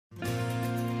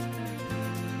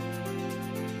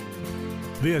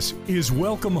This is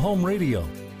Welcome Home Radio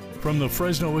from the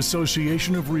Fresno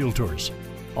Association of Realtors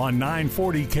on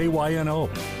 940 KYNO.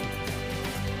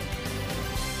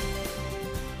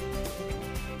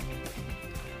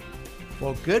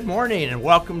 Well, good morning and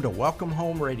welcome to Welcome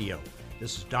Home Radio.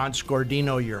 This is Don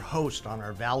Scordino, your host on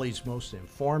our Valley's most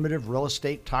informative real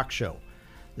estate talk show.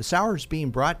 This hour is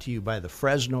being brought to you by the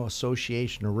Fresno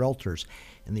Association of Realtors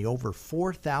and the over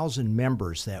 4,000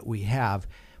 members that we have,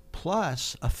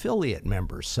 plus affiliate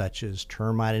members such as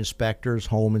termite inspectors,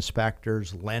 home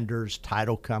inspectors, lenders,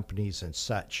 title companies, and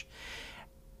such.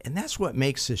 And that's what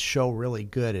makes this show really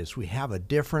good, is we have a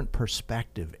different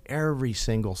perspective every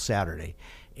single Saturday.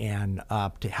 And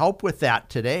to help with that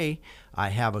today, I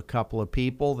have a couple of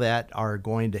people that are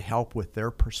going to help with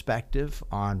their perspective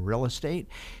on real estate.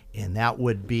 And that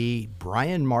would be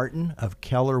Bryan Martin of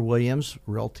Keller Williams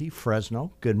Realty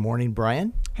Fresno. Good morning,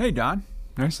 Bryan. Hey, Don.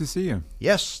 Nice to see you.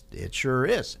 Yes, it sure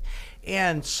is.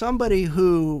 And somebody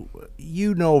who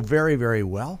you know very, very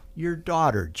well, your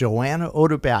daughter, Joanna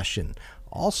Odabashian,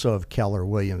 also of Keller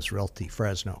Williams Realty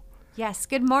Fresno. Yes.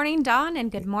 Good morning, Don, and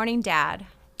good morning, Dad.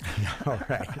 All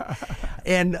right.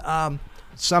 And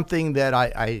something that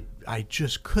I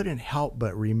just couldn't help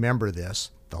but remember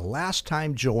this. The last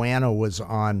time Joanna was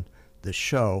on the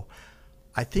show,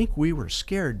 I think we were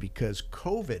scared because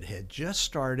COVID had just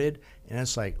started, and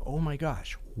it's like, oh my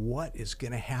gosh, what is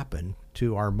going to happen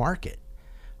to our market?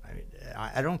 I mean,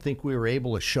 I don't think we were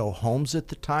able to show homes at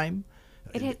the time.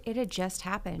 It had just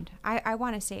happened. I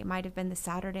want to say it might have been the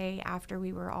Saturday after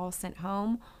we were all sent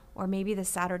home, or maybe the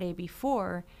Saturday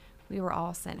before we were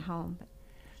all sent home.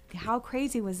 But how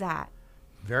crazy was that?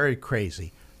 Very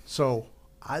crazy. So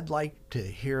I'd like to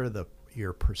hear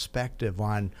your perspective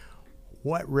on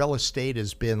what real estate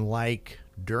has been like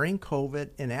during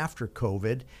COVID and after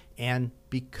COVID and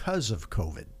because of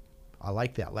COVID. I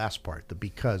like that last part, the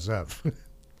because of.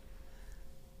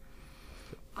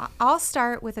 I'll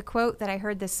start with a quote that I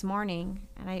heard this morning,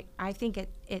 and I think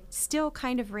it still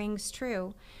kind of rings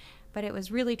true, but it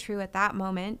was really true at that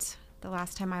moment, the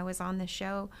last time I was on the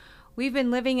show. We've been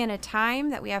living in a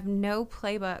time that we have no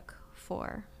playbook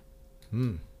for.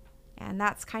 And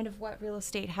that's kind of what real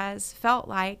estate has felt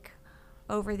like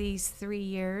over these 3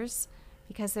 years,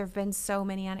 because there have been so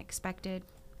many unexpected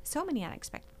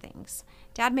things.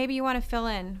 Dad, maybe you want to fill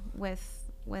in with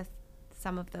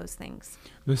some of those things.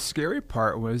 The scary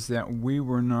part was that we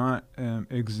were not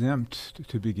exempt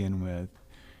to begin with,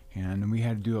 and we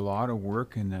had to do a lot of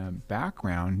work in the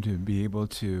background to be able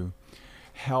to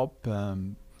help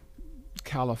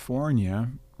California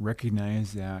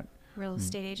recognize that real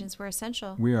estate agents were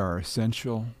essential. We are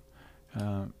essential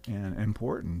and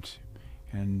important.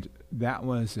 And that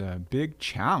was a big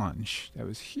challenge. That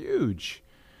was huge.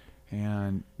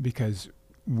 And because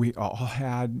we all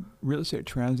had real estate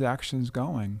transactions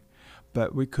going,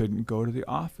 but we couldn't go to the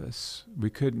office. We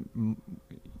couldn't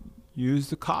use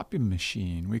the copy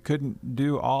machine. We couldn't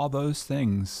do all those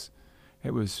things.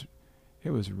 It was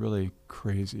really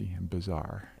crazy and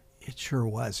bizarre. It sure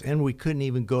was. And we couldn't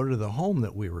even go to the home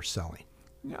that we were selling.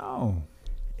 No.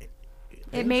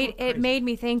 It made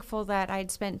me thankful that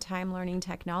I'd spent time learning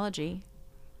technology.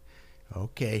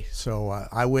 Okay, so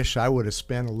I wish I would have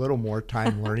spent a little more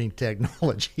time learning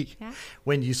technology. Yeah.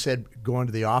 When you said going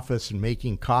to the office and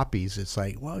making copies, it's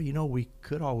like, well, we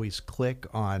could always click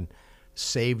on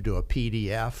save to a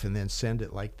PDF and then send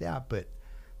it like that, but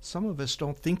some of us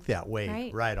don't think that way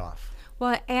right off.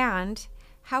 Well, and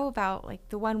how about like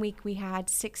the 1 week we had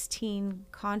 16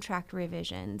 contract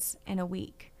revisions in a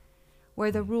week,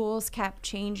 where the rules kept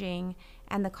changing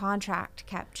and the contract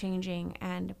kept changing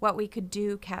and what we could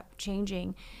do kept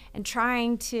changing, and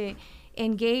trying to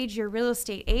engage your real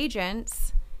estate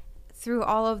agents through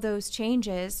all of those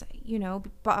changes,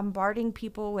 bombarding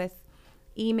people with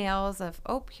emails of,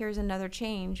 oh, here's another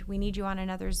change. We need you on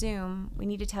another Zoom. We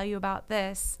need to tell you about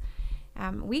this.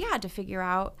 We had to figure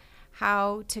out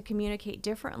how to communicate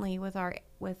differently with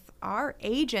our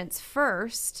agents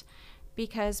first,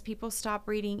 because people stop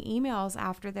reading emails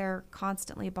after they're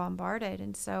constantly bombarded.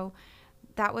 And so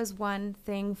that was one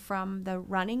thing from the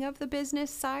running of the business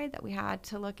side, that we had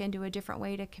to look into a different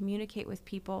way to communicate with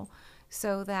people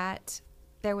so that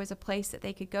there was a place that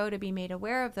they could go to be made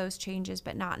aware of those changes,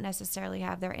 but not necessarily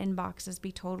have their inboxes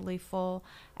be totally full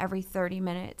every 30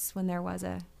 minutes when there was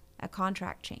a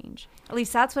contract change. At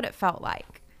least that's what it felt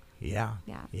like. Yeah.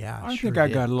 I think I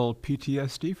got a little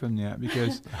PTSD from that,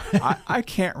 because I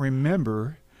can't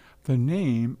remember the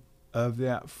name of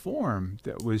that form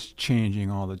that was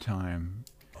changing all the time.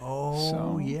 Oh,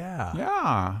 so, yeah.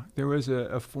 Yeah. There was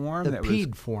a form the that PED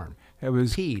was... form. It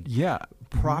was PEAD. Yeah.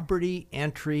 Property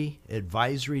Entry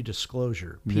Advisory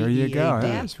Disclosure. There you go. PEAD.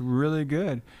 That's really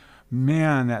good.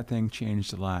 Man, that thing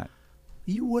changed a lot.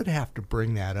 You would have to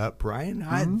bring that up, Brian.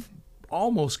 I've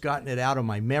almost gotten it out of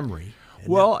my memory.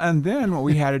 Well, and then what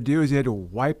we had to do is we had to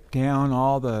wipe down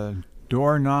all the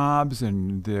doorknobs,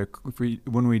 and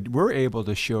when we were able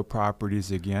to show properties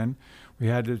again, we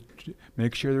had to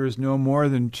make sure there was no more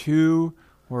than 2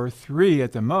 or 3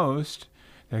 at the most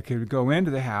that could go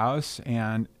into the house.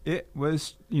 And it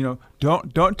was,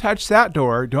 don't touch that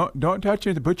door. Don't touch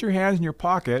it. Put your hands in your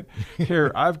pocket.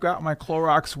 Here, I've got my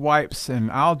Clorox wipes, and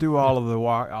I'll do all of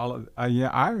the yeah,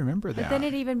 I remember that. But then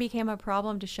it even became a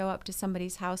problem to show up to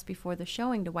somebody's house before the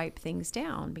showing to wipe things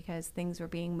down because things were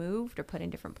being moved or put in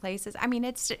different places. I mean,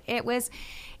 it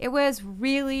was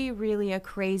really, really a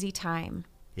crazy time.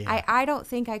 Yeah. I don't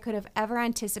think I could have ever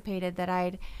anticipated that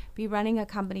I'd be running a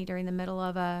company during the middle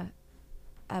of a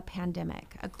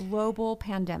pandemic, a global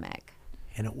pandemic.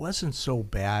 And it wasn't so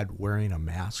bad wearing a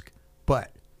mask,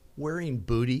 but wearing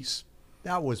booties,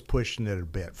 that was pushing it a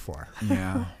bit far.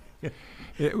 Yeah.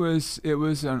 It was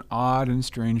an odd and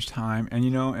strange time. And,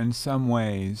 in some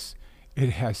ways,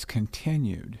 it has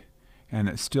continued, and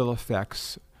it still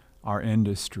affects our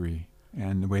industry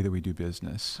and the way that we do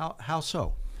business. How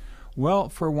so? Well,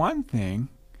 for one thing,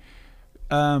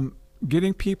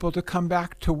 getting people to come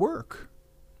back to work.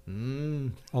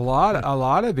 A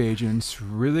lot of agents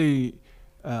really,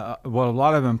 a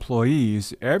lot of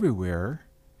employees everywhere,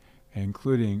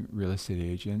 including real estate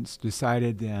agents,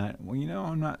 decided that,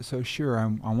 I'm not so sure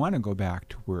I want to go back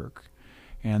to work.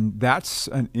 And that's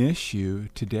an issue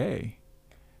today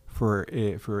for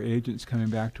agents coming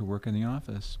back to work in the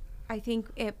office. I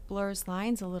think it blurs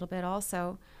lines a little bit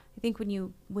also. I think when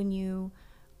you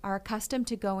are accustomed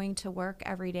to going to work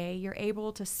every day, you're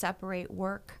able to separate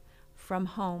work from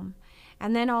home.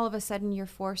 And then all of a sudden you're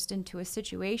forced into a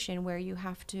situation where you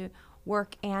have to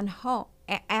work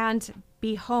and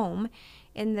be home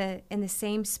in the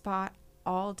same spot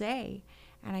all day.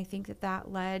 And I think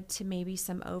that led to maybe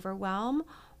some overwhelm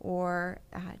or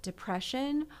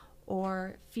depression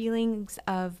or feelings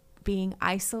of being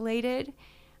isolated.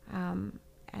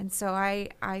 And so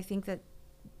I think that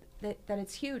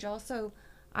it's huge. Also,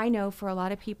 I know for a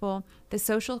lot of people, the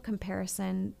social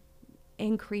comparison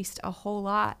increased a whole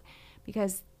lot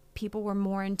because people were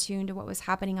more in tune to what was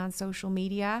happening on social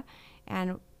media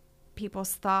and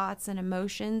people's thoughts and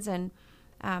emotions, and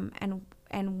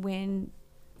when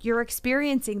you're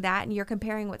experiencing that and you're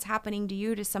comparing what's happening to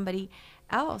you to somebody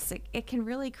else, it can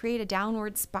really create a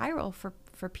downward spiral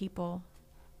for people.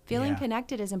 Feeling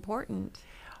connected is important.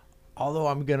 Although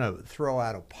I'm going to throw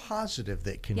out a positive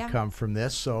that can come from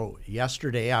this. So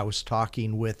yesterday I was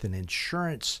talking with an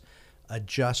insurance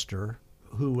adjuster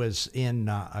who was in,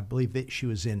 I believe that she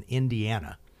was in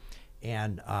Indiana.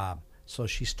 And so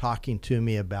she's talking to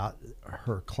me about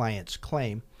her client's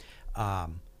claim.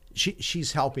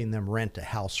 She's helping them rent a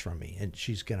house from me, and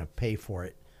she's going to pay for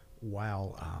it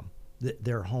while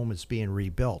their home is being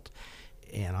rebuilt,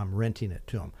 and I'm renting it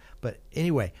to them. But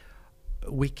anyway,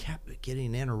 we kept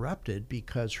getting interrupted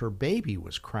because her baby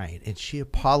was crying, and she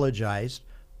apologized,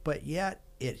 but yet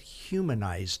it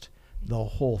humanized the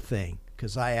whole thing.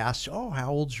 Because I asked,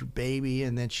 how old's your baby?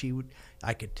 And then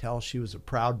I could tell she was a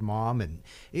proud mom. And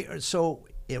so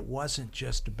it wasn't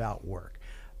just about work,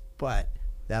 but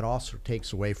that also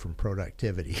takes away from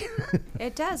productivity.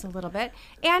 It does a little bit.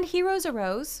 And heroes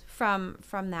arose from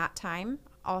that time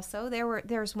also.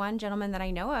 There's one gentleman that I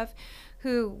know of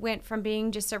who went from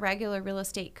being just a regular real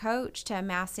estate coach to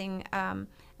amassing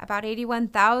about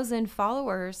 81,000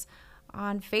 followers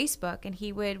on Facebook, and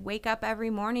he would wake up every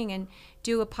morning and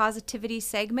do a positivity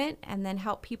segment and then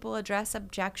help people address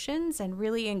objections and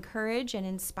really encourage and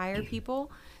inspire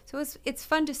people. So it's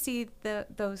fun to see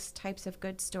those types of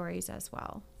good stories as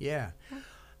well. Yeah.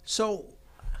 So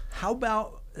how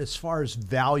about as far as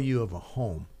value of a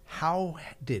home? How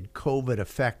did COVID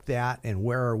affect that, and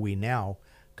where are we now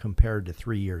compared to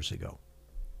 3 years ago?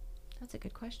 That's a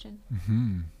good question.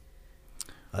 Mm-hmm.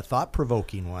 A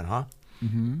thought-provoking one, huh?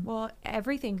 Mm-hmm. Well,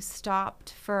 everything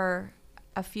stopped for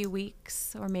a few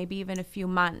weeks or maybe even a few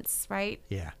months, right?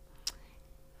 Yeah.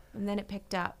 And then it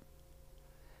picked up.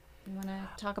 You want to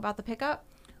talk about the pickup?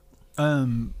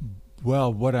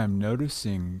 Well, what I'm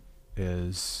noticing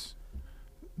is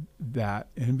that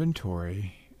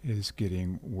inventory is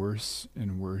getting worse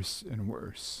and worse and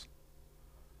worse.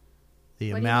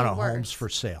 The What do you amount mean of worse? homes for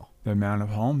sale. The amount of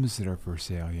homes that are for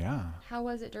sale, yeah. How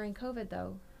was it during COVID,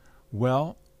 though?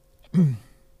 Well,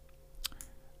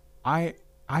 I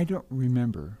don't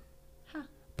remember. Huh.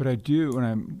 But I do,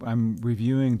 when I'm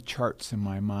reviewing charts in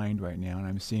my mind right now, and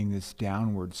I'm seeing this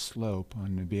downward slope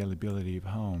on the availability of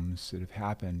homes that have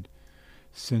happened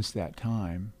since that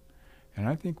time, and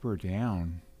I think we're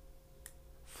down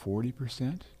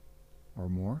 40% or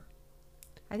more.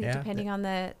 I think depending on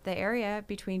the area,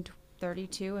 between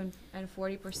 32 and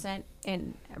 40%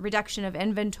 in reduction of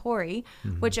inventory,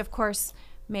 which of course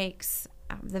makes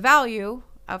the value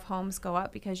of homes go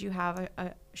up because you have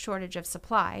a shortage of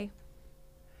supply.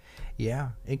 Yeah,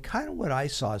 and kind of what I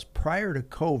saw is prior to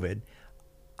COVID,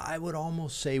 I would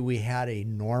almost say we had a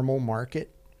normal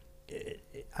market.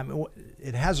 I mean,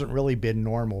 it hasn't really been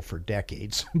normal for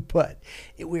decades, but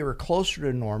we were closer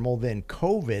to normal. Then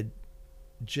COVID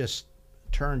just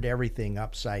turned everything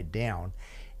upside down.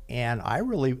 And I'm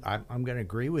going to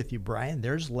agree with you, Bryan.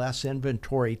 There's less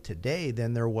inventory today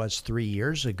than there was 3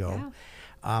 years ago.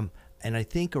 Yeah. And I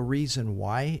think a reason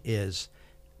why is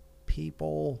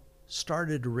people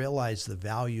started to realize the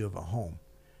value of a home.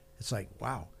 It's like,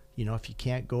 wow, if you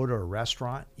can't go to a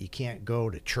restaurant, you can't go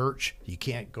to church, you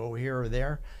can't go here or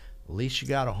there, at least you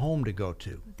got a home to go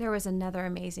to. There was another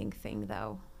amazing thing,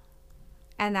 though,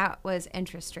 and that was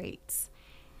interest rates.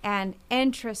 And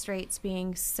interest rates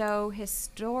being so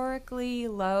historically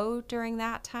low during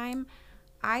that time,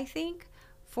 I think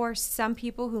for some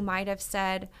people who might have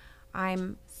said,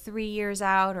 I'm 3 years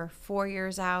out or 4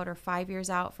 years out or 5 years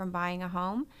out from buying a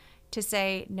home, to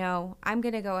say, no, I'm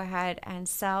going to go ahead and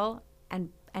sell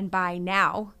and buy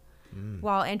now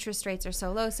while interest rates are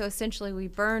so low. So essentially we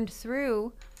burned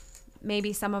through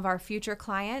maybe some of our future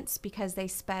clients because they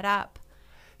sped up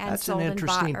and sold and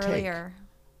bought earlier.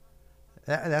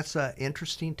 That's an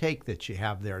interesting take that you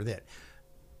have there, that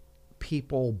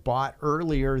people bought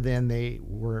earlier than they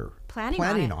were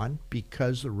planning on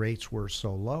because the rates were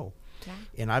so low. Yeah.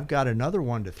 And I've got another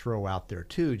one to throw out there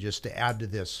too, just to add to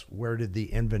this. Where did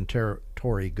the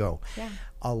inventory go? Yeah.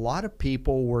 A lot of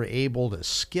people were able to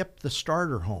skip the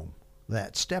starter home,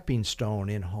 that stepping stone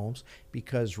in homes,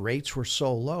 because rates were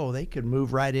so low. They could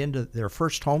move right into their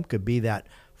first home, could be that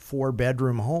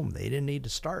 4-bedroom home. They didn't need to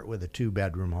start with a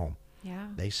 2-bedroom home. Yeah.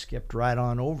 They skipped right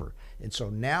on over. And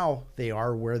so now they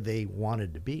are where they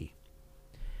wanted to be.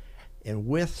 And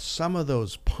with some of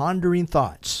those pondering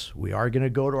thoughts, we are going to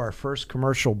go to our first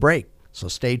commercial break. So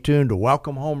stay tuned to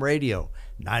Welcome Home Radio,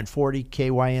 940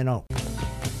 KYNO.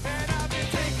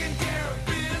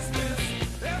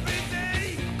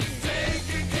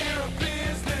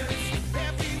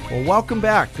 Well, welcome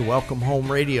back to Welcome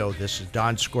Home Radio. This is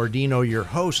Don Scordino, your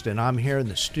host, and I'm here in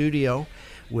the studio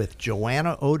with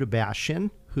Joanna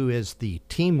Odabashian, who is the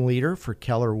team leader for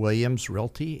Keller Williams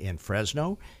Realty in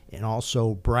Fresno, and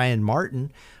also Bryan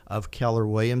Martin of Keller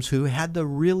Williams, who had the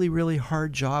really, really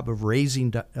hard job of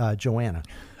raising Joanna.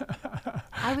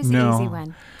 I was the easy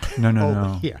one.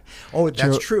 No. Yeah. Oh,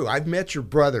 that's true. I've met your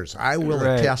brothers. I will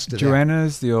attest to that.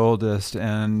 Joanna's the oldest,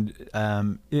 and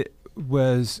it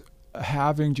was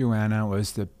having Joanna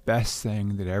was the best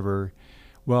thing that ever.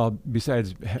 Well,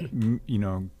 besides, getting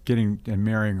and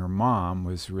marrying her mom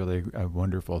was really a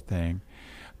wonderful thing.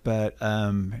 But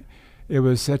it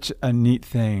was such a neat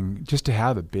thing just to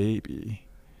have a baby.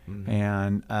 Mm-hmm.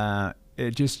 And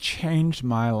it just changed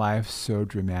my life so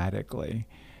dramatically.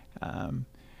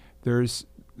 There's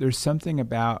something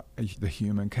about the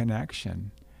human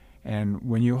connection. And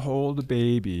when you hold a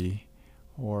baby,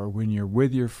 or when you're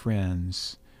with your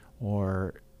friends,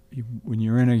 or when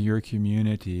you're in your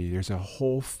community, there's a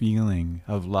whole feeling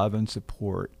of love and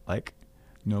support like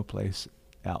no place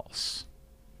else.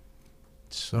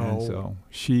 So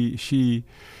she,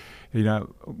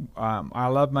 I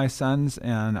love my sons,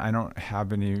 and I don't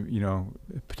have any,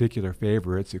 particular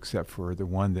favorites except for the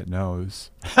one that knows.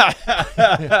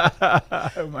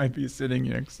 Who might be sitting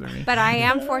next to me. But I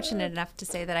am fortunate enough to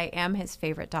say that I am his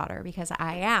favorite daughter because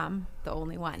I am the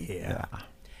only one. Yeah.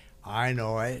 I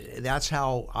know. That's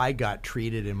how I got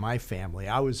treated in my family.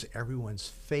 I was everyone's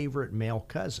favorite male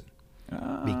cousin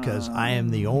because I am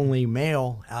the only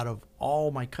male out of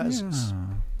all my cousins.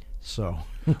 Yeah. So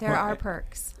there are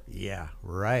perks. Yeah,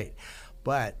 right.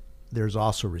 But there's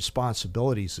also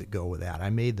responsibilities that go with that.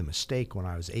 I made the mistake when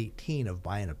I was 18 of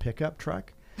buying a pickup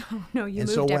truck. Oh, no, you moved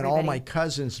so when everybody. all my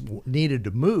cousins needed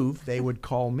to move, they would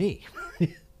call me.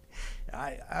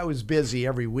 I was busy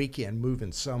every weekend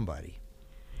moving somebody.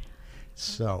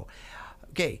 So,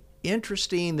 okay,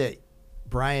 interesting that,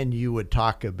 Bryan, you would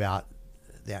talk about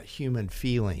that human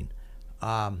feeling.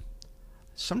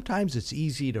 Sometimes it's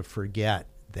easy to forget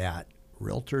that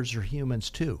realtors are humans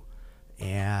too.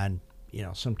 And,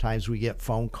 sometimes we get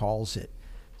phone calls at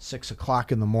 6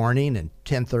 o'clock in the morning and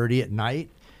 10:30 at night.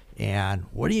 And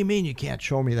what do you mean you can't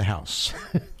show me the house?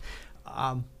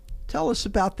 Tell us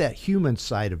about that human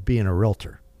side of being a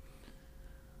realtor.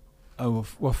 Oh,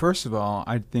 well, first of all,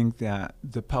 I think that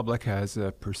the public has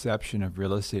a perception of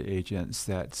real estate agents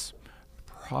that's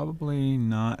probably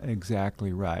not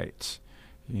exactly right.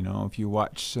 You know, if you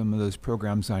watch some of those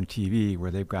programs on TV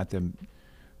where they've got the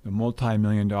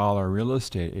multi-million-dollar real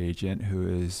estate agent who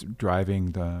is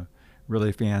driving the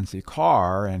really fancy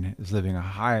car and is living a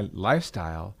high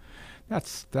lifestyle,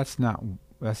 that's not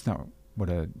what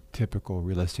a typical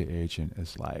real estate agent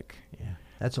is like. Yeah,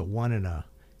 that's a 1 in a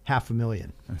half a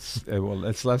million.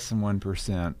 It's less than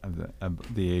 1%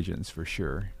 of the agents for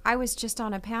sure. I was just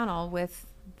on a panel with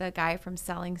the guy from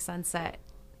Selling Sunset,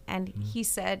 and he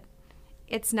said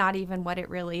it's not even what it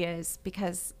really is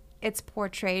because it's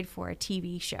portrayed for a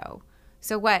TV show.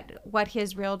 So what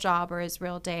his real job or his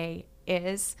real day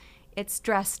is, it's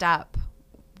dressed up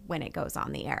when it goes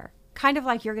on the air. Kind of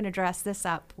like you're going to dress this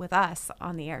up with us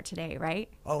on the air today, right?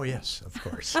 Oh, yes, of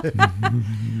course.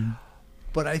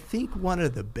 But I think one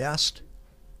of the best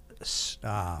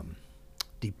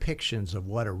depictions of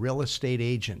what a real estate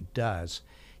agent does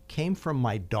came from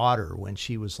my daughter when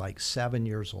she was like 7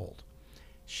 years old.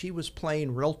 She was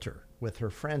playing realtor with her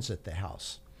friends at the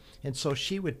house. And so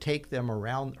she would take them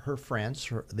around, her friends,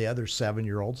 the other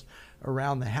 7-year-olds,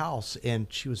 around the house, and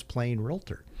she was playing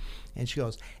realtor. And she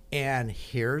goes, and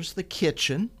here's the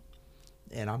kitchen.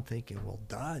 And I'm thinking, well,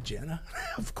 duh, Jenna.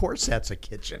 Of course that's a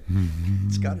kitchen.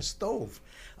 It's got a stove.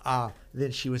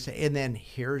 Then she would say, and then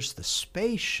here's the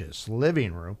spacious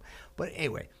living room. But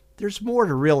anyway, there's more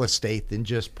to real estate than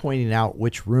just pointing out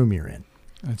which room you're in.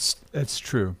 That's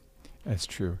true. That's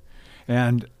true.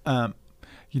 And,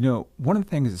 you know, one of the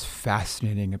things that's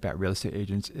fascinating about real estate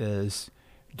agents is,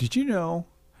 did you know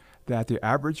that the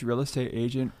average real estate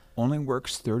agent only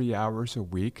works 30 hours a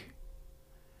week?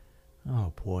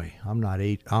 Oh boy, I'm not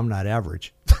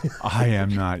average. I am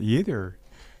not either.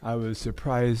 I was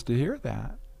surprised to hear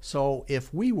that. So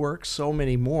if we work so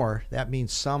many more, that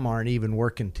means some aren't even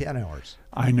working 10 hours.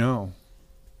 I know.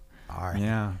 All right.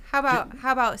 Yeah. How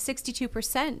about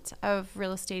 62% of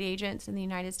real estate agents in the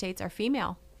United States are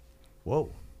female?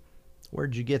 Whoa.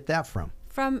 Where'd you get that from?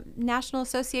 From National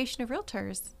Association of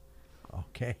Realtors.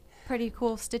 Okay. Pretty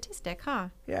cool statistic, huh?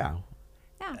 Yeah.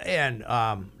 Yeah. And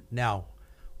now,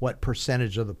 what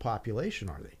percentage of the population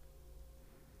are they?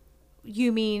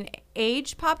 You mean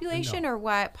age population or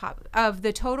what of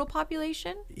the total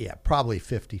population? Yeah, probably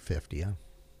 50-50, huh?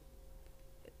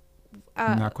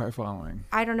 I'm not quite following.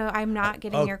 I don't know. I'm not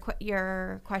getting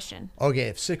your question. Okay,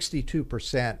 if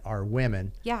 62% are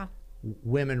women, Yeah.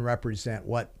 Women represent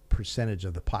what percentage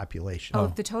of the population? Oh,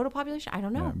 the total population? I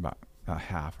don't know. Yeah, about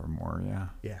half or more, yeah.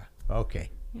 Yeah, okay.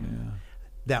 Yeah.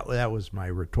 That was my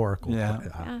rhetorical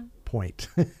point.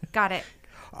 Got it.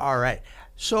 All right.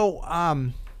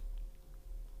 So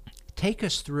take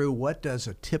us through, what does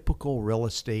a typical real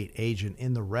estate agent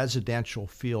in the residential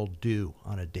field do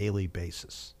on a daily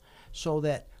basis so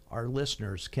that our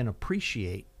listeners can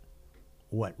appreciate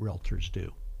what realtors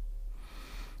do?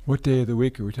 What day of the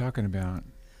week are we talking about?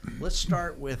 Let's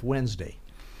start with Wednesday.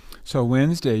 So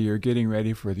Wednesday, you're getting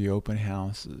ready for the open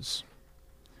houses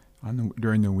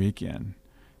during the weekend.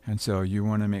 And so you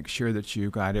want to make sure that you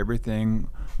got everything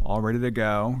all ready to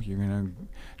go. You're going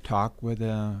to talk with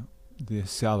the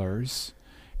sellers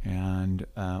and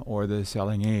or the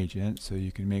selling agent, so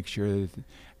you can make sure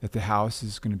that the house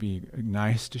is going to be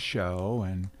nice to show.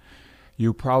 And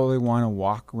you probably want to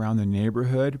walk around the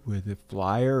neighborhood with a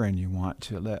flyer, and you want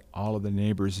to let all of the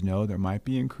neighbors know there might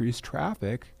be increased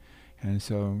traffic. And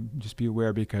so just be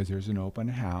aware, because there's an open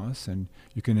house, and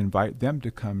you can invite them to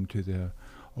come to the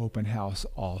open house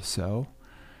also.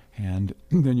 And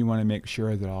then you want to make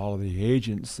sure that all of the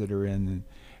agents that are in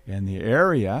the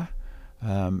area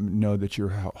know that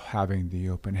you're having the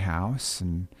open house.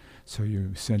 And so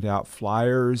you send out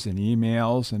flyers and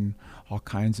emails and all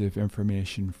kinds of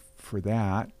information for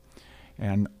that.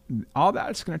 And all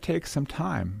that's going to take some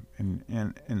time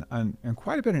and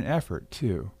quite a bit of effort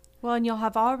too. Well, and you'll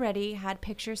have already had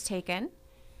pictures taken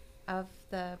of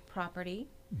the property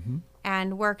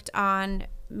and worked on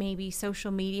maybe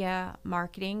social media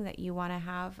marketing that you want to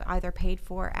have either paid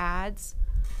for ads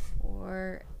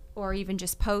or even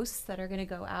just posts that are going to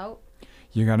go out.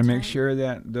 You got to make sure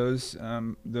that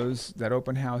that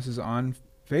open house is on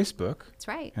Facebook. That's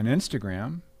right. And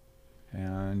Instagram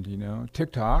and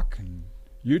TikTok and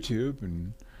YouTube,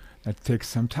 and that takes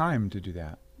some time to do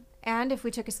that. And if we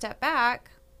took a step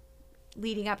back,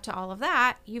 leading up to all of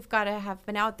that, you've got to have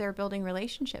been out there building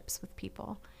relationships with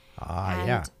people.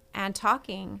 And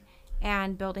talking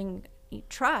and building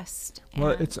trust.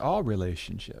 Well, it's all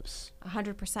relationships.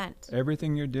 100%.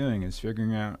 Everything you're doing is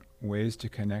figuring out ways to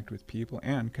connect with people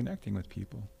and connecting with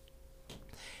people.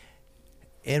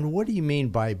 And what do you mean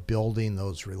by building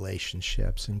those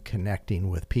relationships and connecting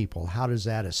with people? How does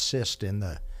that assist in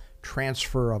the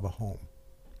transfer of a home?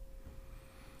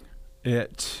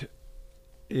 It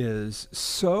is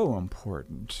so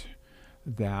important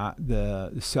that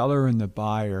the seller and the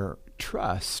buyer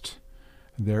trust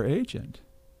their agent.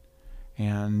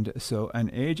 And so an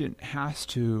agent has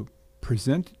to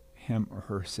present him or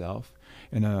herself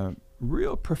in a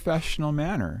real professional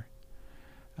manner.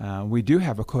 We do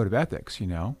have a code of ethics,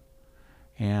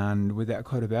 and with that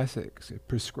code of ethics, it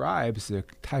prescribes the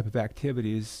type of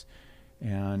activities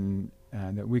and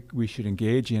that we should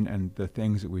engage in and the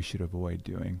things that we should avoid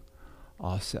doing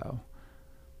also.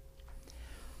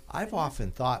 I've often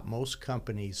thought most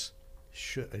companies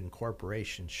and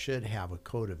corporations should have a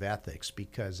code of ethics,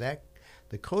 because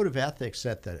the code of ethics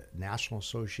that the National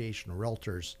Association of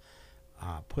Realtors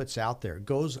puts out there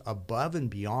goes above and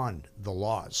beyond the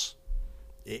laws.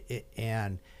 It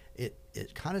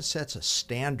kind of sets a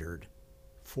standard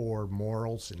for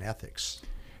morals and ethics.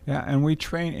 Yeah, and we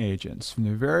train agents from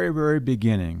the very, very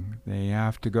beginning. They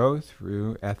have to go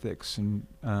through ethics and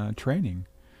training,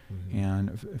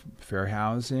 and fair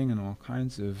housing and all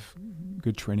kinds of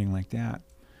good training like that.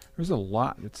 There's a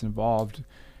lot that's involved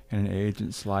in an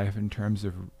agent's life in terms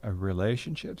of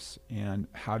relationships and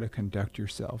how to conduct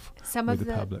yourself with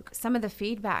the public. Some of the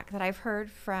feedback that I've heard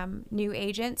from new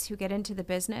agents who get into the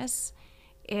business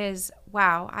is,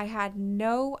 wow, I had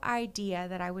no idea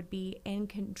that I would be in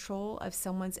control of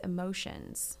someone's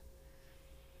emotions.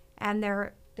 And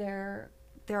they're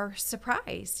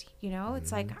surprised,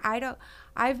 It's like,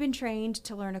 I've been trained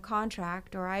to learn a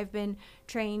contract, or I've been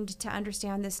trained to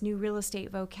understand this new real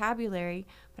estate vocabulary,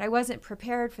 but I wasn't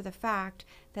prepared for the fact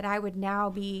that I would now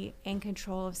be in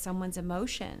control of someone's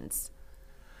emotions.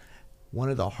 One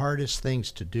of the hardest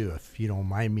things to do, if you don't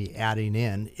mind me adding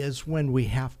in, is when we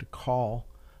have to call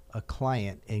a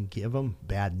client and give them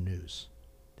bad news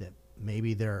that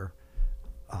maybe their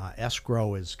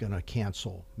escrow is going to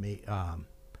cancel.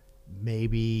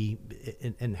 Maybe,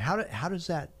 and how does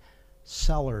that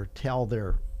seller tell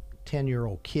their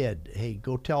 10-year-old kid, hey,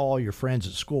 go tell all your friends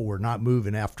at school we're not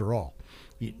moving after all?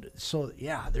 So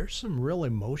yeah, there's some real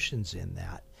emotions in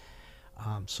that.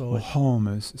 Home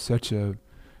is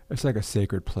it's like a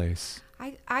sacred place.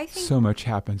 I think so much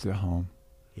happens at home.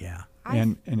 Yeah.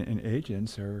 And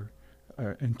agents are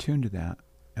in tune to that,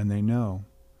 and they know.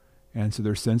 And so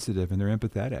they're sensitive and they're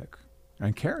empathetic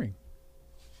and caring.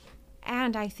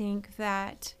 And I think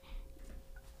that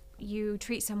you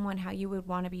treat someone how you would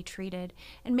want to be treated.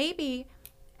 And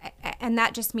and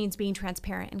that just means being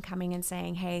transparent and coming and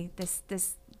saying, hey, this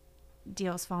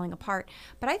deal's falling apart.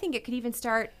 But I think it could even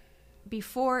start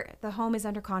before the home is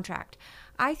under contract.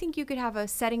 I think you could have a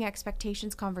setting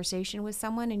expectations conversation with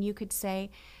someone, and you could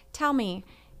say, tell me,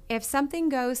 if something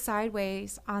goes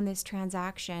sideways on this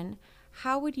transaction,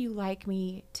 how would you like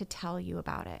me to tell you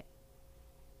about it?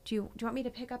 Do you want me to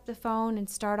pick up the phone and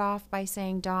start off by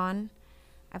saying, Don,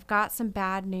 I've got some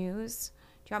bad news.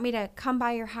 Do you want me to come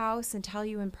by your house and tell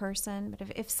you in person? But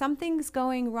if something's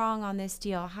going wrong on this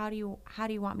deal, how do you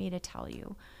want me to tell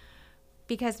you?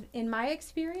 Because in my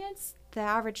experience, the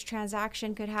average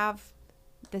transaction could have,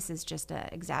 this is just an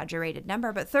exaggerated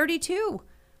number, but 32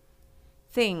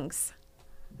 things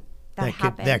that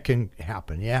happen. That can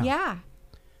happen, yeah. Yeah.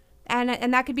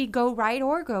 And that could be go right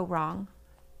or go wrong.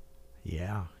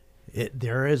 Yeah,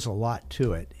 there is a lot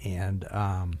to it. And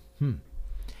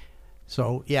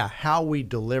so, yeah, how we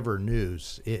deliver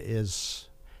news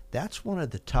that's one of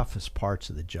the toughest parts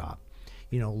of the job.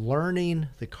 Learning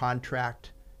the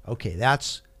contract, okay,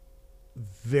 that's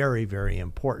very, very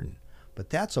important. But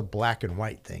that's a black and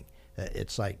white thing.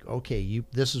 It's like, okay,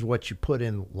 this is what you put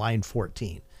in line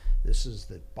 14. This is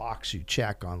the box you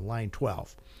check on line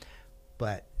 12.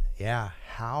 But, yeah,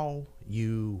 how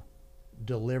you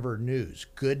deliver news,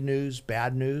 good news,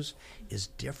 bad news, is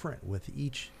different with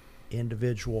each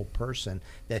individual person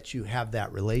that you have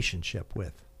that relationship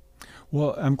with.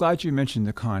 Well, I'm glad you mentioned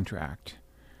the contract,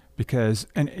 because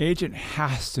an agent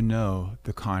has to know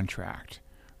the contract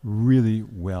really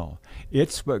well.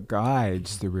 It's what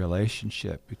guides the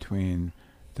relationship between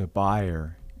the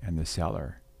buyer and the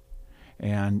seller.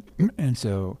 And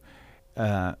so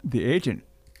the agent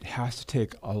has to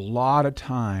take a lot of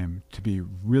time to be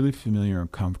really familiar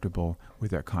and comfortable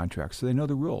with that contract, so they know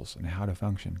the rules and how to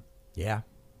function. Yeah,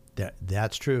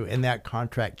 that's true. And that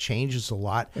contract changes a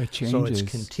lot. It changes. So it's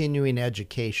continuing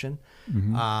education.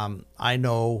 I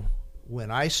know when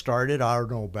I started, I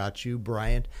don't know about you,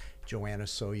 Bryan,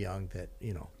 Joanna's so young that,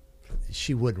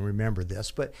 she wouldn't remember this,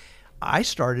 but I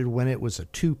started when it was a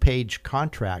 2-page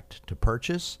contract to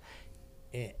purchase.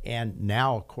 And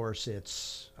now, of course,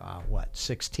 it's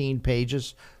 16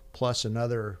 pages plus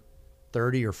another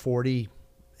 30 or 40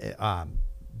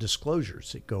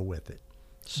 disclosures that go with it.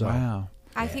 So, wow.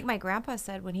 I think my grandpa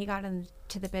said when he got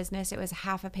into the business, it was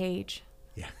half a page.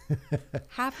 Yeah.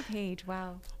 Half a page.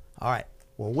 Wow. All right.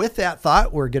 Well, with that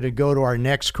thought, we're going to go to our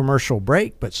next commercial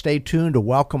break, but stay tuned to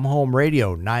Welcome Home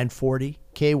Radio, 940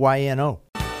 KYNO.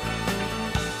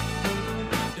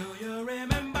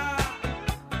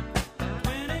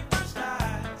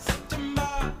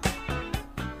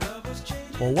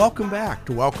 Well, welcome back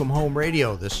to Welcome Home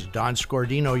Radio. This is Don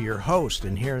Scordino, your host,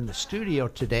 and here in the studio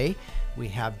today, we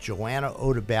have Joanna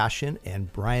Odabashian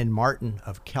and Bryan Martin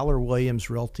of Keller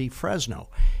Williams Realty Fresno.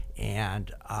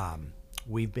 And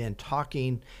we've been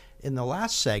talking in the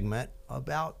last segment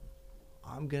about,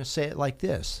 I'm going to say it like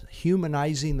this,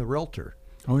 humanizing the realtor.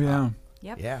 Oh, yeah.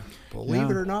 Yep. Yeah.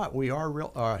 Believe it or not, we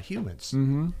are humans.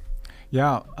 Mm-hmm.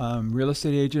 Yeah. Real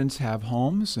estate agents have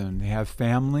homes, and they have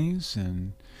families,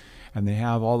 and they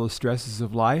have all the stresses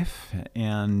of life,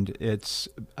 and it's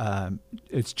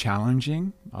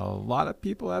challenging. A lot of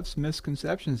people have some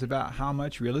misconceptions about how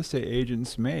much real estate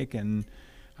agents make, and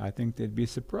I think they'd be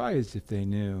surprised if they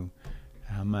knew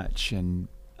how much and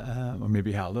or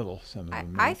maybe how little some of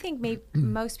them make. I think maybe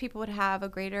most people would have a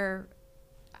greater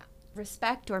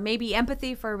respect or maybe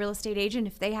empathy for a real estate agent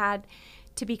if they had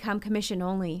to become commission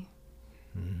only.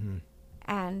 Mm-hmm.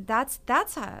 And that's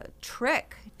a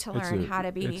trick to learn how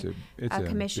to be a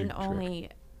commission-only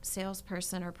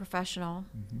salesperson or professional.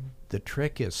 Mm-hmm. The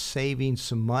trick is saving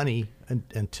some money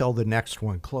until the next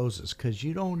one closes, because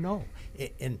you don't know.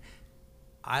 And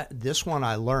this one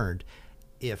I learned,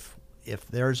 if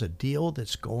there's a deal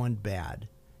that's going bad,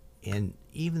 and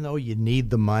even though you need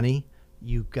the money,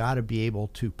 you've got to be able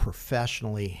to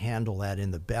professionally handle that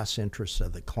in the best interest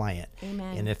of the client.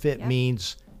 Amen. And if it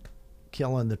means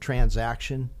killing the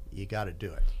transaction, you got to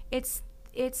do it.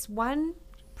 It's one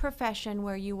profession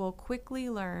where you will quickly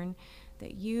learn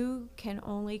that you can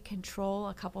only control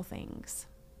a couple things.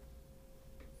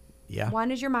 Yeah. One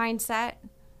is your mindset,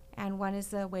 and one is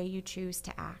the way you choose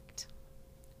to act.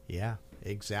 Yeah,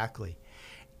 exactly.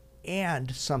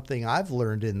 And something I've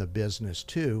learned in the business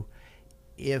too,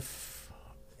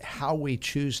 how we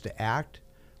choose to act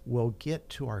will get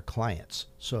to our clients.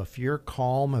 So if you're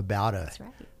calm about That's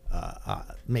right.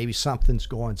 Maybe something's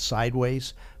going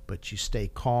sideways, but you stay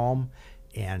calm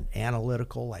and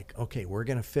analytical, like, okay, we're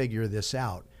going to figure this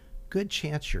out. Good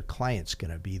chance your client's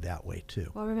going to be that way too.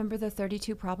 Well, remember the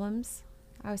 32 problems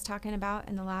I was talking about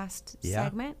in the last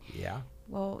segment? Yeah.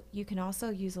 Well, you can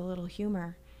also use a little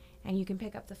humor, and you can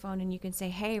pick up the phone and you can say,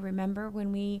 hey, remember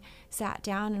when we sat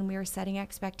down and we were setting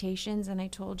expectations and I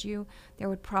told you there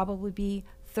would probably be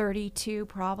 32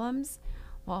 problems?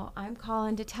 Well, I'm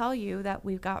calling to tell you that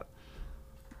we've got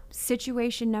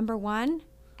situation number 1,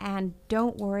 and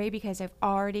don't worry because I've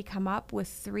already come up with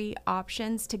 3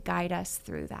 options to guide us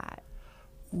through that.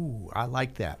 Ooh, I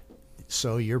like that.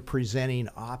 So you're presenting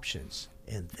options,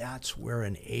 and that's where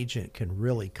an agent can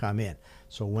really come in.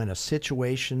 So when a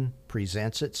situation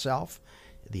presents itself,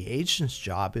 the agent's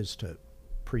job is to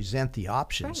present the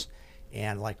options. Right.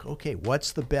 And like, okay,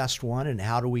 what's the best one and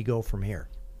how do we go from here?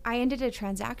 I ended a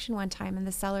transaction one time and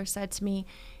the seller said to me,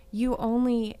 you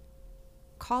only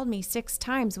called me 6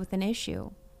 times with an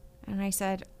issue. And I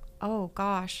said, oh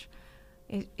gosh,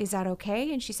 is that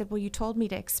okay? And she said, well, you told me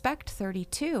to expect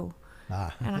 32.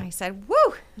 And I said,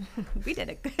 woo, we did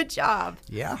a good job.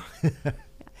 Yeah.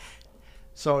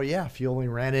 So yeah, if you only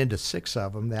ran into 6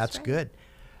 of them, that's right. Good.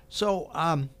 So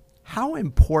how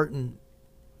important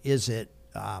is it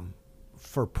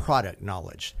for product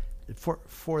knowledge?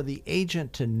 For the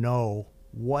agent to know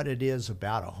what it is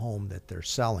about a home that they're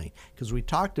selling, because we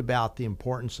talked about the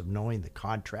importance of knowing the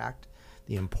contract,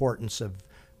 the importance of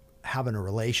having a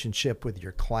relationship with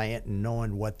your client and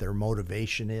knowing what their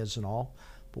motivation is and all.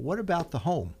 But what about the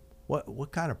home?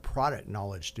 What kind of product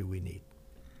knowledge do we need?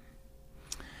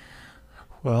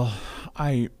 Well,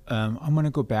 I'm going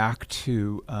to go back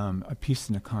to a piece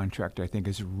in the contract I think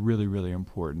is really, really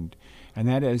important, and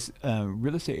that is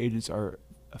real estate agents are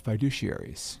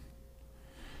fiduciaries.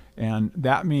 And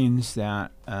that means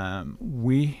that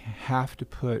we have to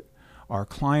put our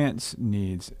clients'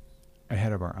 needs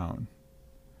ahead of our own.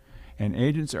 And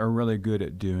agents are really good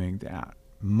at doing that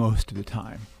most of the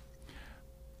time.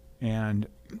 And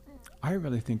I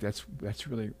really think that's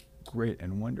really great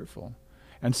and wonderful.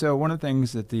 And so one of the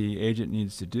things that the agent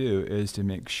needs to do is to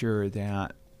make sure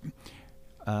that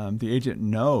the agent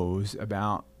knows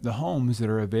about the homes that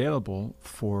are available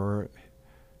for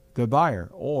the buyer.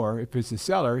 Or if it's a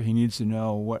seller, he needs to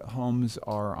know what homes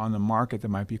are on the market that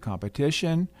might be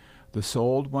competition, the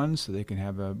sold ones, so they can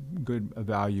have a good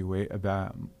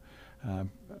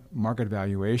market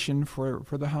evaluation for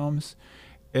the homes.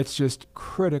 It's just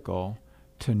critical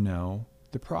to know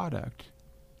the product.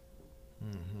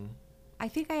 Mm-hmm. I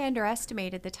think I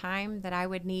underestimated the time that I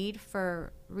would need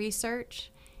for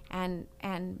research and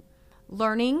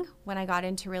learning when I got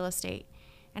into real estate,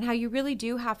 and how you really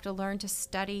do have to learn to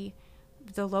study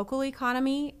the local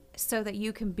economy so that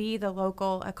you can be the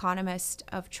local economist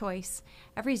of choice.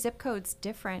 Every zip code's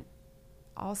different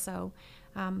also.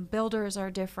 Builders are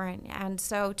different. And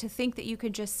so to think that you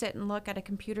could just sit and look at a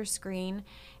computer screen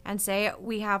and say,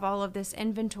 we have all of this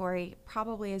inventory,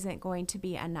 probably isn't going to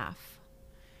be enough.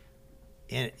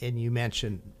 And you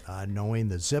mentioned knowing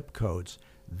the zip codes.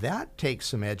 That takes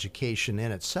some education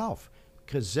in itself,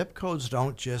 because zip codes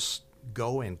don't just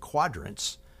go in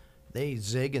quadrants. They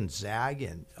zig and zag.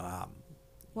 And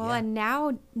and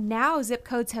now zip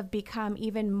codes have become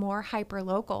even more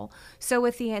hyper-local. So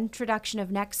with the introduction of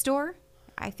Nextdoor,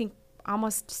 I think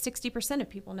almost 60% of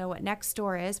people know what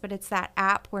Nextdoor is, but it's that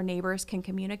app where neighbors can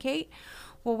communicate.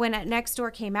 Well, when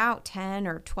Nextdoor came out 10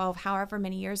 or 12, however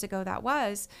many years ago that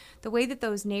was, the way that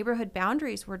those neighborhood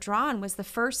boundaries were drawn was the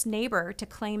first neighbor to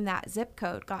claim that zip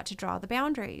code got to draw the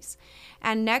boundaries.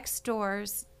 And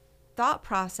Nextdoor's thought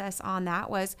process on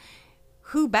that was,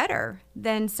 who better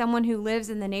than someone who lives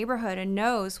in the neighborhood and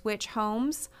knows which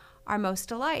homes are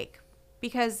most alike?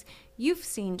 Because you've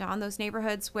seen, Don, those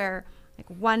neighborhoods where like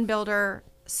one builder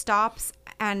stops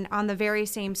and on the very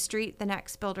same street the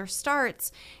next builder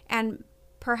starts, and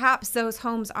perhaps those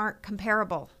homes aren't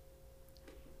comparable.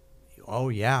 Oh,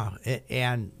 yeah.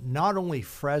 And not only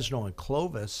Fresno and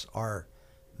Clovis are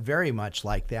very much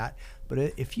like that, but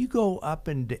if you go up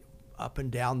and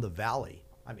down the valley,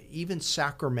 I mean, even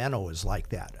Sacramento is like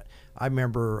that. I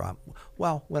remember,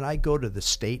 when I go to the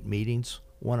state meetings,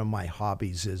 one of my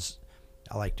hobbies is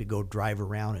I like to go drive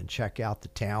around and check out the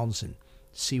towns and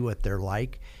see what they're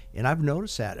like. And I've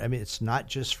noticed that. I mean, it's not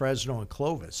just Fresno and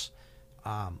Clovis.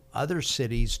 Other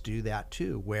cities do that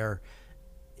too, where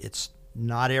it's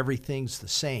not everything's the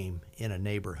same in a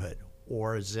neighborhood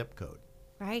or a zip code.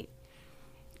 Right.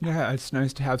 Yeah, it's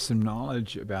nice to have some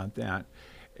knowledge about that.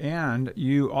 And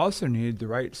you also need the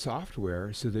right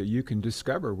software so that you can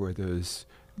discover where those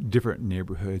different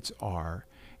neighborhoods are.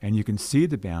 And you can see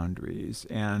the boundaries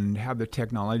and have the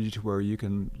technology to where you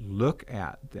can look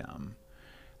at them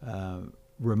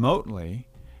remotely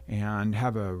and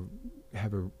have a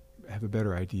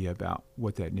better idea about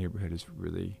what that neighborhood is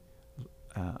really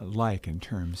like in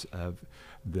terms of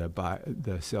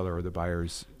the seller or the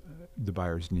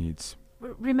buyer's needs.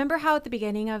 Remember how at the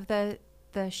beginning of the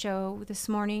show this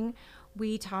morning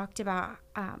we talked about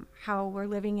how we're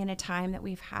living in a time that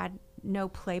we've had no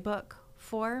playbook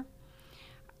for?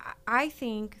 I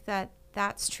think that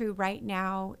that's true right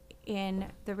now in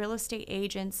the real estate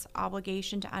agent's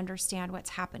obligation to understand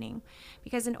what's happening.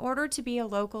 Because in order to be a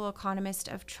local economist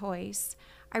of choice,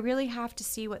 I really have to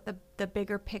see what the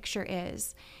bigger picture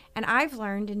is. And I've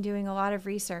learned in doing a lot of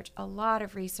research,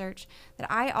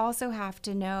 that I also have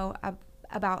to know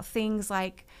about things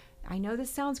like, I know this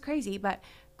sounds crazy, but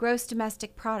gross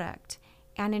domestic product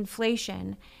and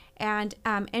inflation and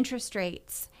interest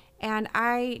rates. And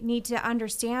I need to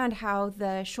understand how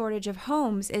the shortage of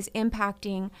homes is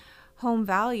impacting home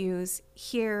values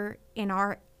here in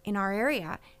our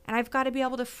area. And I've got to be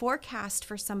able to forecast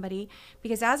for somebody,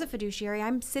 because as a fiduciary,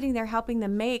 I'm sitting there helping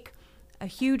them make a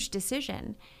huge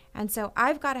decision. And so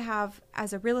I've got to have,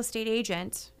 as a real estate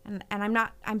agent, and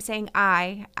I'm saying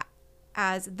I,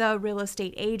 as the real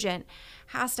estate agent,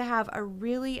 has to have a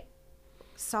really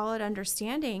solid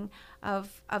understanding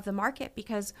of the market,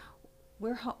 because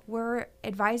we're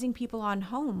advising people on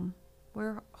home.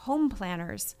 We're home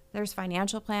planners. There's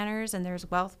financial planners, and there's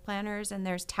wealth planners, and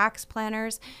there's tax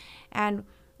planners, and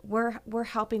we're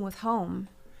helping with home.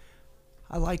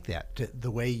 I like that,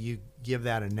 the way you give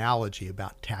that analogy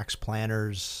about tax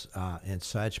planners and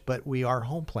such, but we are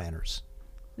home planners.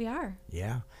 We are.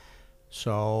 Yeah.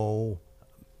 So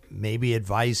maybe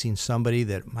advising somebody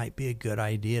that might be a good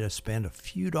idea to spend a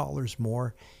few dollars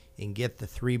more and get the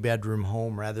 3-bedroom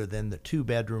home rather than the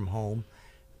 2-bedroom home,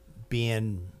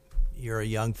 being you're a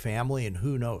young family, and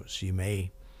who knows, you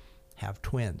may have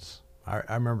twins.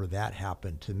 I remember that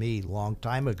happened to me a long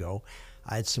time ago.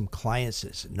 I had some clients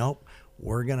that said, nope,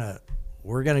 we're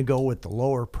gonna go with the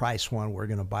lower price one. We're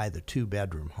gonna buy the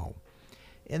 2-bedroom home.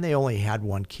 And they only had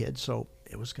one kid, so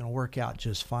it was gonna work out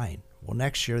just fine. Well,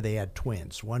 next year they had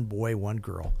twins, one boy, one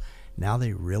girl. Now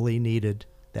they really needed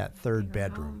that third Bigger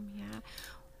bedroom. home,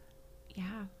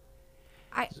 yeah.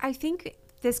 I think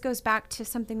this goes back to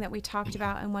something that we talked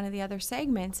about in one of the other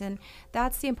segments, and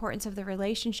that's the importance of the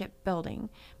relationship building.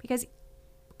 Because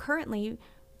currently,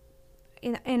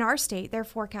 in our state, they're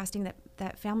forecasting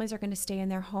that families are going to stay in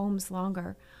their homes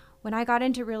longer. When I got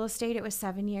into real estate, it was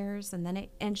 7 years, and then it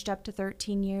inched up to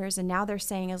 13 years, and now they're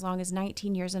saying as long as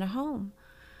 19 years in a home.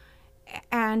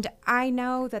 And I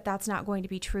know that that's not going to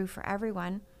be true for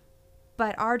everyone,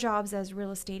 but our jobs as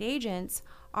real estate agents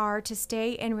are to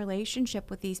stay in relationship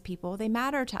with these people. They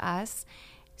matter to us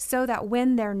so that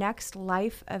when their next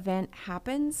life event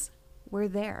happens, we're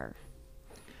there.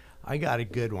 I got a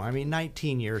good one. I mean,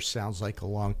 19 years sounds like a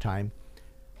long time.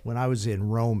 When I was in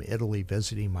Rome, Italy,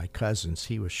 visiting my cousins,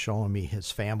 he was showing me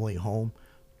his family home.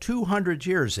 200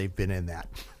 years they've been in that.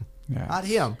 Not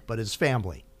him, but his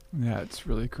family. Yeah, it's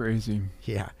really crazy.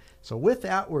 Yeah. So with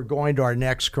that, we're going to our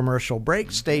next commercial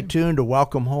break. Stay tuned to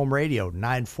Welcome Home Radio,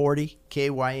 940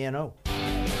 KYNO.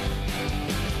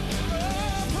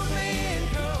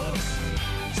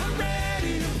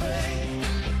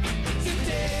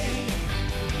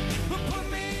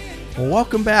 Well,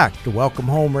 welcome back to Welcome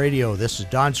Home Radio. This is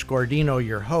Don Scordino,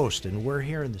 your host, and we're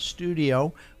here in the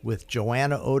studio with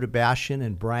Joanna Odabashian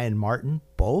and Bryan Martin,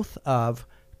 both of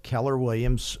Keller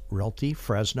Williams Realty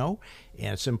Fresno.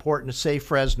 And it's important to say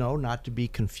Fresno, not to be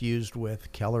confused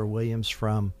with Keller Williams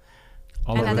from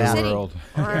all over the world.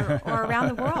 or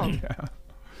around the world. Yeah.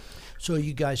 So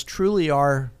you guys truly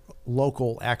are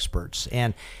local experts.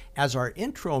 And as our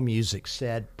intro music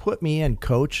said, put me in,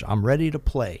 coach. I'm ready to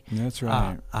play. That's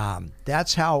right.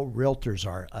 That's how realtors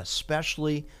are,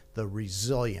 especially the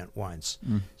resilient ones.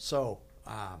 So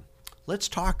let's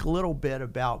talk a little bit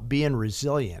about being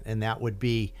resilient. And that would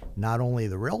be not only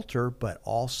the realtor, but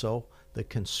also the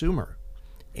consumer.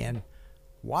 And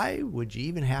why would you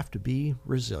even have to be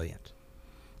resilient?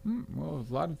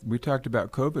 Well, we talked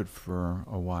about COVID for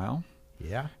a while.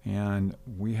 Yeah. And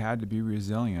we had to be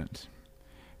resilient.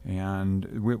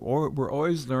 And we're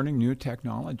always learning new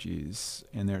technologies,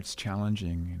 and it's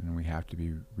challenging, and we have to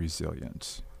be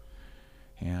resilient.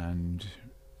 And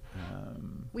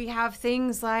we have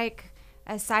things like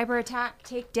a cyber attack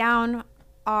take down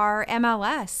our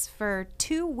MLS for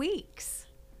 2 weeks.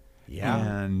 Yeah.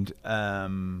 And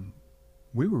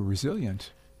we were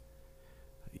resilient.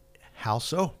 How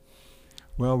so?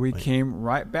 Well, we came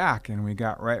right back, and we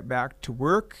got right back to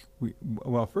work.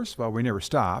 Well, first of all, we never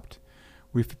stopped.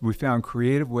 We found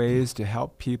creative ways to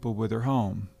help people with their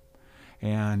home,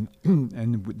 and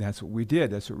that's what we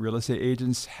did. That's what real estate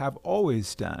agents have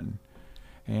always done.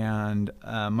 And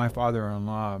my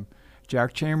father-in-law,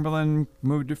 Jack Chamberlain,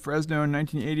 moved to Fresno in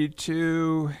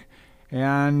 1982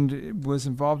 and was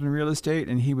involved in real estate,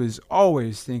 and he was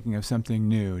always thinking of something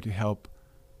new to help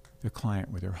the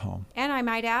client with their home. And I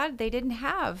might add, they didn't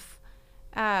have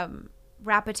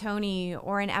Rapatoni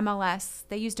or an MLS.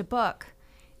 They used a book,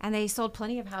 and they sold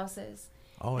plenty of houses.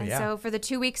 Oh, and yeah. so for the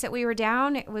 2 weeks that we were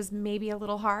down, it was maybe a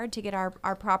little hard to get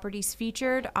our properties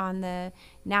featured on the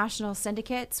national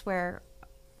syndicates where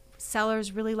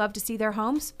sellers really love to see their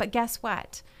homes. But guess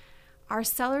what? Our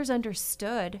sellers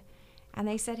understood, and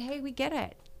they said, hey, we get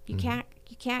it. You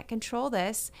can't control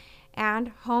this. And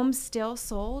homes still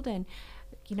sold, and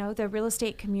the real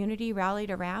estate community rallied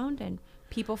around, and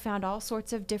people found all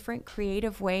sorts of different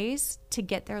creative ways to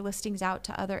get their listings out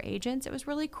to other agents. It was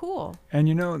really cool.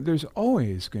 And there's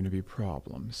always going to be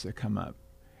problems that come up.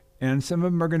 And some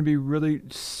of them are going to be really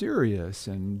serious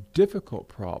and difficult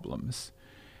problems.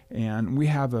 And we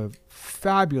have a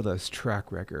fabulous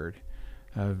track record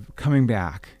of coming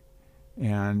back.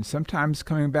 And sometimes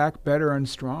coming back better and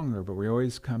stronger, but we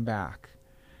always come back.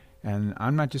 And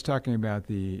I'm not just talking about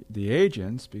the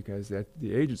agents, because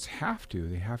the agents have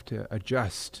to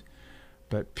adjust.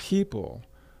 But people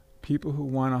who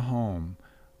want a home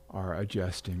are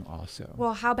adjusting also.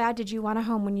 Well, how bad did you want a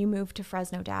home when you moved to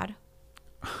Fresno, Dad?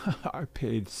 I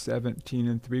paid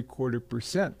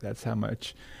 17.75%. That's how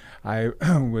much I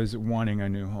was wanting a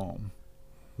new home.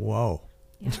 Whoa.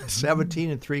 Yeah.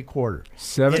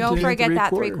 17.75. Don't forget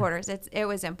that 3/4. It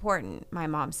was important, my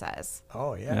mom says.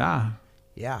 Oh, yeah. Yeah.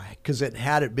 Yeah, because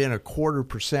had it been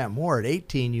 1/4% more at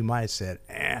 18, you might have said,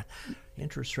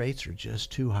 interest rates are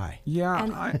just too high.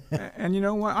 Yeah, and you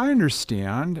know what? I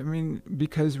understand. I mean,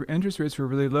 because interest rates were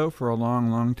really low for a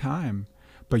long, long time.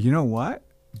 But you know what?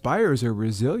 Buyers are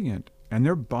resilient, and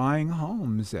they're buying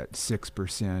homes at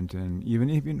 6% and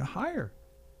even higher.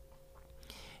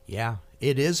 Yeah,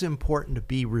 it is important to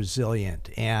be resilient.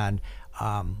 And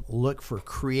look for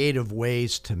creative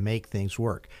ways to make things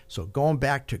work. So going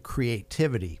back to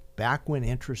creativity, back when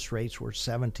interest rates were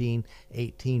 17,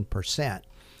 18%,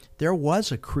 there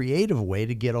was a creative way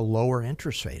to get a lower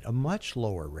interest rate, a much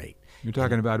lower rate. You're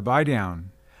talking about a buy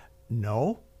down.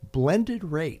 No, blended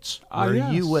rates, where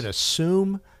yes. you would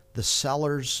assume the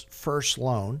seller's first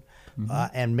loan,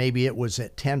 and maybe it was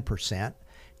at 10%,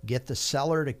 get the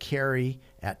seller to carry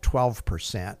at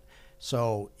 12%.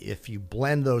 So if you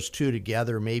blend those two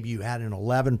together, maybe you had an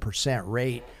 11%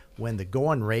 rate when the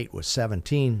going rate was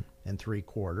 17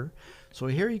 3/4. So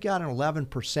here you got an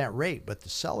 11% rate, but the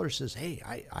seller says, hey,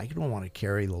 I don't want to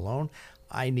carry the loan.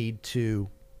 I need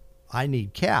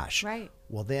cash. Right.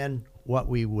 Well, then what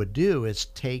we would do is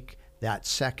take that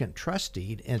second trust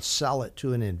deed and sell it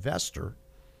to an investor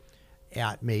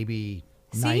at maybe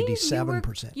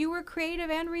 97%. You were creative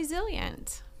and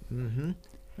resilient. Mm-hmm.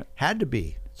 Had to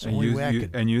be. It's the And only way I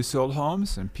could. and you sold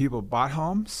homes and people bought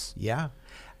homes? Yeah,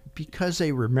 because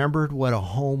they remembered what a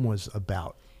home was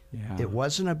about. Yeah. It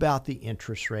wasn't about the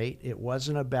interest rate. It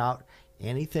wasn't about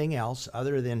anything else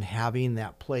other than having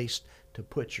that place to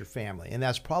put your family. And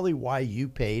that's probably why you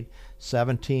paid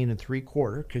 17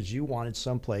 3/4, because you wanted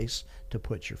some place to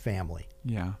put your family.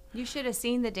 Yeah. You should have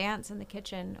seen the dance in the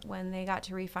kitchen when they got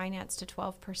to refinance to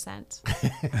 12%.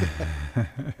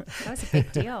 That was a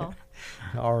big deal.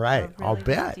 All right, A really I'll big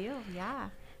bet. deal. Yeah.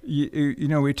 You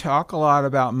know, we talk a lot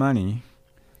about money,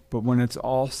 but when it's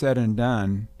all said and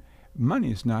done,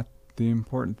 money is not the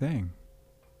important thing.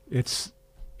 It's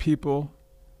people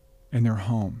in their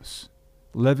homes,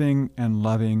 living and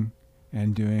loving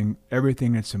and doing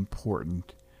everything that's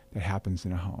important that happens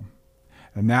in a home.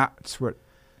 And that's what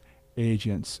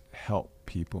agents help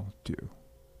people do.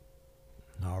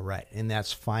 All right, and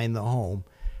that's find the home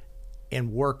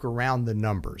and work around the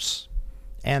numbers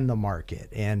and the market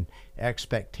and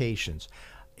expectations.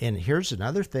 And here's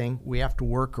another thing, we have to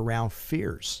work around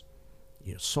fears.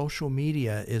 You know, social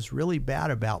media is really bad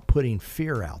about putting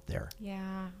fear out there.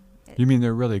 Yeah. You mean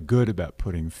they're really good about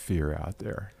putting fear out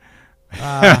there?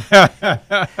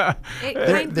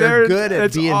 They're good at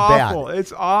it's being awful. bad.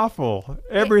 It's awful.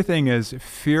 Everything is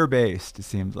fear-based, it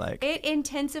seems like. It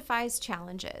intensifies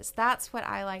challenges. That's what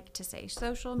I like to say.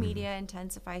 Social media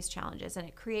intensifies challenges, and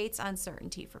it creates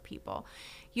uncertainty for people.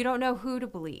 You don't know who to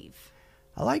believe.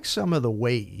 I like some of the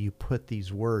way you put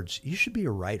these words. You should be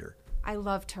a writer. I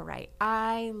love to write.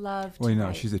 I love to Well, you know,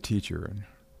 write. she's a teacher. And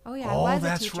Oh, yeah, I was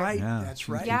a teacher. Right. Yeah, That's she's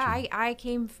right. Yeah, I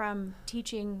came from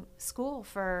teaching school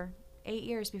for 8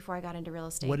 years before I got into real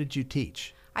estate. What did you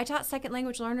teach? I taught second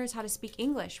language learners how to speak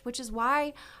English, which is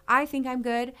why I think I'm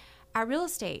good at real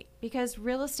estate, because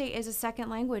real estate is a second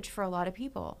language for a lot of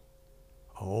people.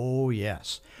 Oh,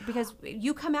 yes. Because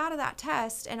you come out of that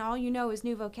test and all you know is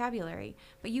new vocabulary,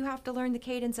 but you have to learn the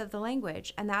cadence of the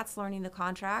language, and that's learning the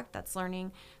contract, that's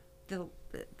learning the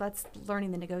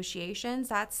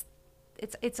negotiations.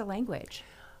 It's a language.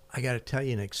 I got to tell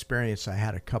you an experience I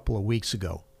had a couple of weeks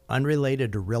ago,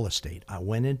 unrelated to real estate. I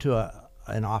went into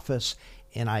an office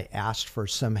and I asked for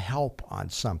some help on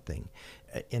something,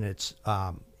 and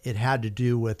it had to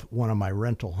do with one of my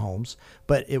rental homes,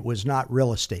 but it was not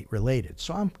real estate related.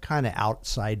 So I'm kind of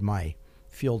outside my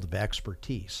field of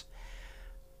expertise.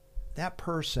 That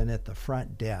person at the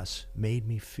front desk made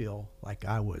me feel like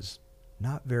I was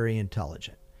not very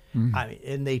intelligent.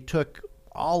 And they took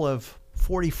all of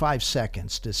 45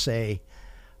 seconds to say,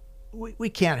 we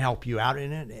can't help you out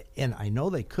in it. And I know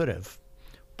they could have,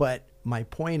 but my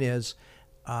point is,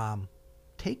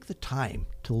 take the time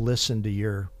to listen to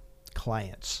your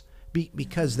clients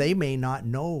because they may not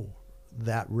know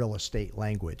that real estate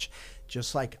language,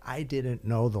 just like I didn't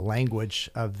know the language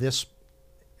of this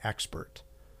expert.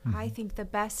 I think the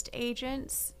best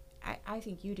agents, I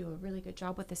think you do a really good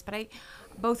job with this, but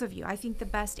both of you, I think the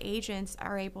best agents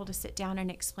are able to sit down and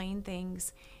explain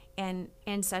things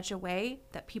in such a way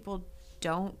that people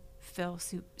don't feel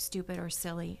stupid or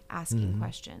silly asking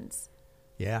questions.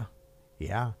 Yeah.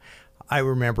 I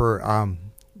remember a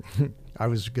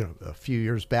few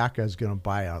years back, I was going to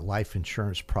buy a life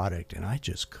insurance product, and I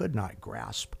just could not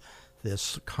grasp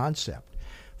this concept.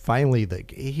 Finally,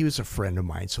 he was a friend of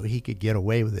mine, so he could get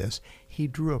away with this. He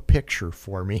drew a picture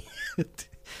for me.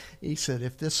 He said,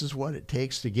 if this is what it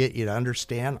takes to get you to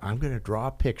understand, I'm going to draw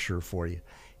a picture for you.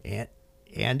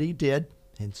 And he did.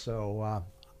 And so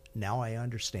now I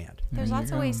understand. There's lots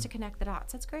of ways to connect the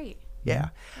dots. That's great. Yeah.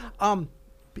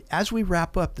 As we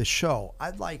wrap up the show,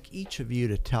 I'd like each of you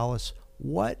to tell us,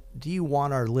 what do you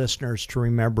want our listeners to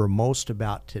remember most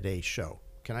about today's show?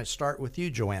 Can I start with you,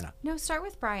 Joanna? No, start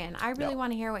with Bryan. I really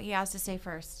want to hear what he has to say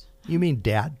first. You mean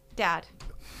Dad? Dad.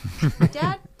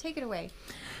 Dad, take it away.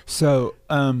 so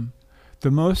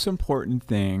The most important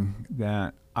thing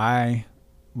that I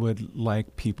would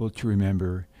like people to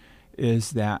remember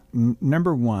is that,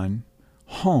 number one,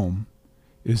 home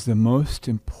is the most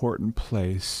important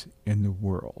place in the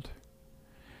world.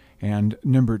 And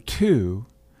number two,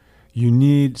 you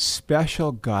need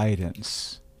special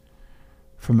guidance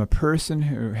from a person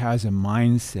who has a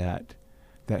mindset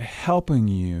that helping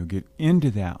you get into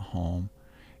that home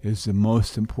is the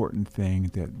most important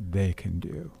thing that they can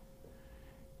do.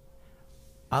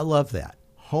 I love that.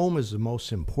 Home is the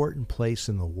most important place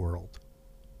in the world.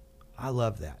 I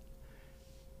love that.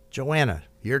 Joanna,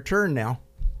 your turn now.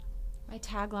 My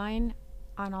tagline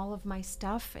on all of my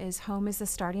stuff is home is the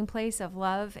starting place of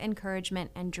love,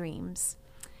 encouragement, and dreams.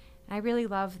 And I really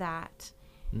love that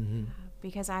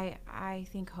because I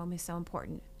think home is so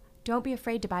important. Don't be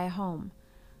afraid to buy a home.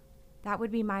 That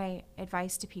would be my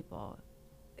advice to people.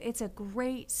 It's a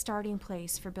great starting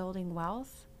place for building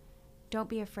wealth. Don't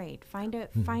be afraid. Find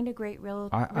a great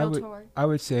realtor. I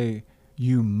would say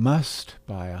you must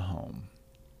buy a home.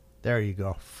 There you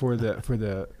go. For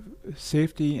the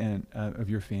safety and of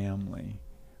your family,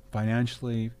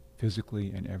 financially,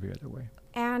 physically, and every other way.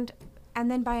 And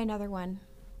then buy another one.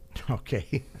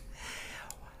 Okay.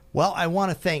 Well, I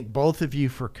want to thank both of you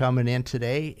for coming in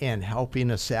today and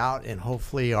helping us out, and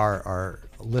hopefully our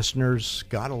listeners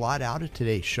got a lot out of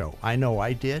today's show. I know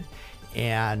I did.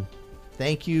 And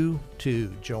thank you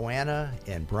to Joanna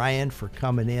and Bryan for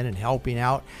coming in and helping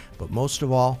out. But most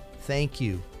of all, thank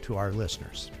you to our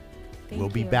listeners. We'll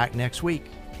be back next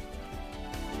week.